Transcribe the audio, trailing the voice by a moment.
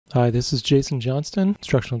Hi, this is Jason Johnston,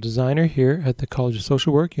 instructional designer here at the College of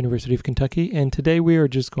Social Work, University of Kentucky, and today we are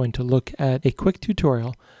just going to look at a quick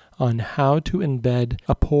tutorial on how to embed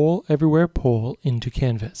a PollEverywhere poll into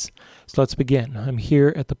Canvas. So let's begin. I'm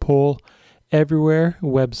here at the PollEverywhere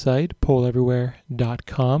website,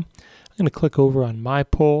 PollEverywhere.com. I'm going to click over on My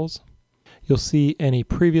Polls. You'll see any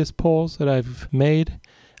previous polls that I've made.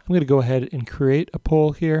 I'm going to go ahead and create a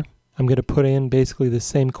poll here. I'm going to put in basically the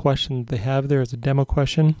same question that they have there as a demo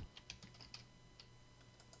question.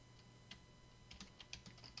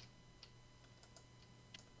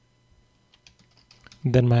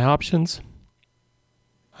 Then my options.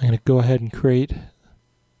 I'm going to go ahead and create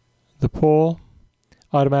the poll.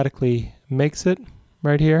 Automatically makes it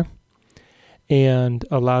right here and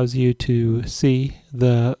allows you to see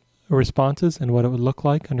the responses and what it would look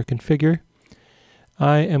like under configure.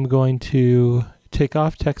 I am going to take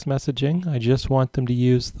off text messaging. I just want them to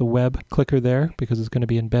use the web clicker there because it's going to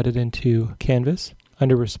be embedded into Canvas.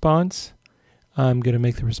 Under response, I'm going to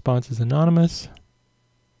make the responses anonymous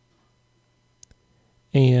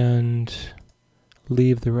and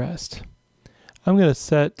leave the rest. I'm going to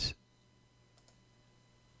set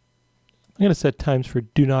times for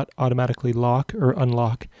do not automatically lock or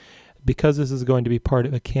unlock. Because this is going to be part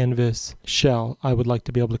of a Canvas shell, I would like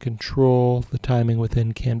to be able to control the timing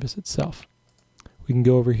within Canvas itself. We can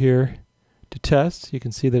go over here to test. You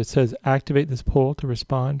can see that it says activate this poll to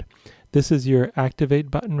respond. This is your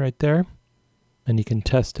activate button right there, and you can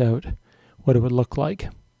test out what it would look like.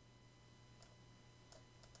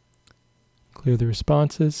 Clear the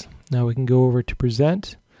responses. Now we can go over to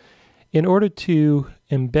present. In order to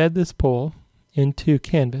embed this poll into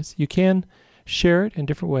Canvas, you can share it in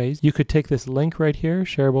different ways. You could take this link right here,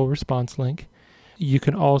 shareable response link. You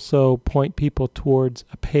can also point people towards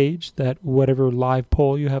a page that whatever live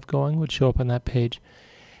poll you have going would show up on that page.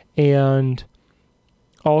 And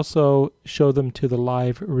also show them to the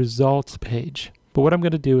live results page. But what I'm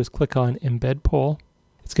going to do is click on Embed Poll.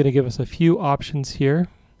 It's going to give us a few options here.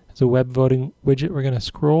 As a web voting widget, we're going to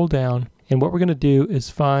scroll down. And what we're going to do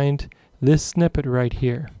is find this snippet right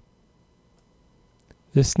here.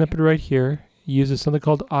 This snippet right here uses something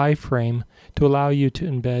called iframe to allow you to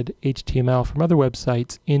embed HTML from other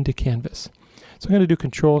websites into Canvas. So I'm going to do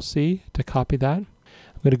Control-C to copy that.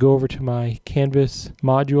 I'm going to go over to my Canvas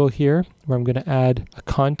module here where I'm going to add a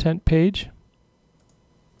content page.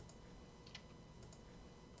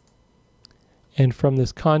 And from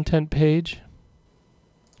this content page,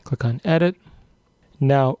 click on Edit.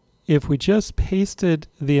 Now, if we just pasted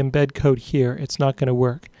the embed code here, it's not going to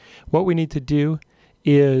work. What we need to do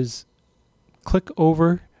is click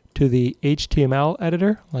over to the HTML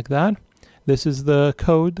editor like that. This is the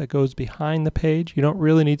code that goes behind the page. You don't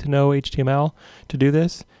really need to know HTML to do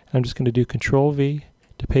this. I'm just going to do Control-V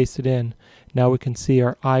to paste it in. Now we can see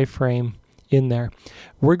our iframe in there.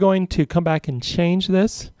 We're going to come back and change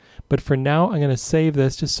this, but for now I'm going to save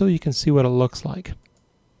this just so you can see what it looks like.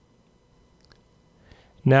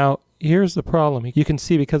 Now here's the problem. You can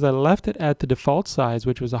see because I left it at the default size,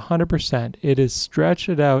 which was 100%, it is stretched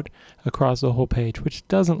it out across the whole page, which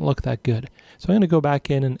doesn't look that good. So I'm going to go back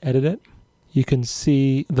in and edit it. You can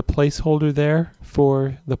see the placeholder there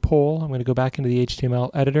for the poll. I'm going to go back into the HTML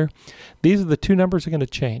editor. These are the two numbers I'm going to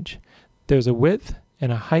change. There's a width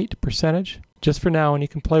and a height percentage. Just for now, and you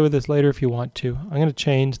can play with this later if you want to. I'm going to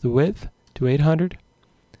change the width to 800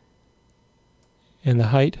 and the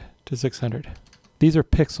height to 600. These are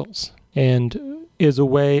pixels and is a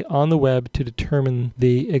way on the web to determine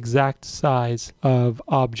the exact size of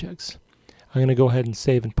objects. I'm going to go ahead and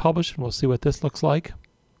save and publish, and we'll see what this looks like.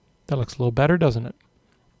 That looks a little better, doesn't it?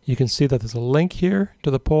 You can see that there's a link here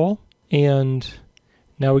to the poll, and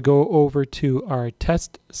now we go over to our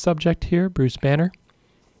test subject here, Bruce Banner.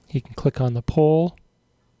 He can click on the poll.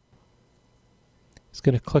 He's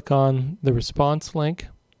going to click on the response link.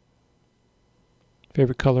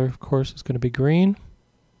 Favorite color, of course, is going to be green.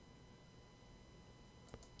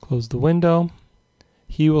 Close the window.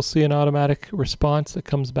 He will see an automatic response that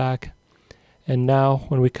comes back. And now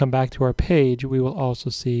when we come back to our page, we will also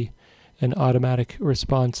see an automatic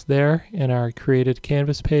response there in our created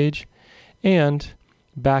Canvas page and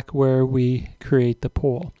back where we create the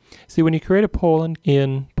poll. See, when you create a poll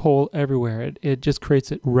in PollEverywhere, it just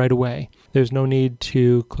creates it right away. There's no need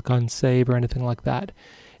to click on save or anything like that.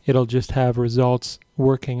 It'll just have results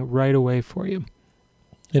working right away for you.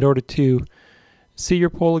 In order to see your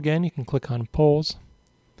poll again, you can click on Polls.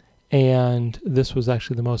 And this was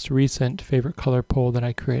actually the most recent favorite color poll that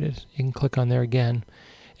I created. You can click on there again,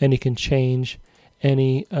 and you can change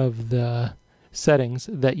any of the settings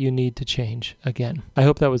that you need to change again. I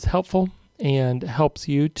hope that was helpful, and helps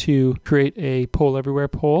you to create a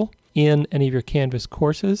PollEverywhere poll in any of your Canvas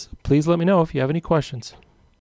courses. Please let me know if you have any questions.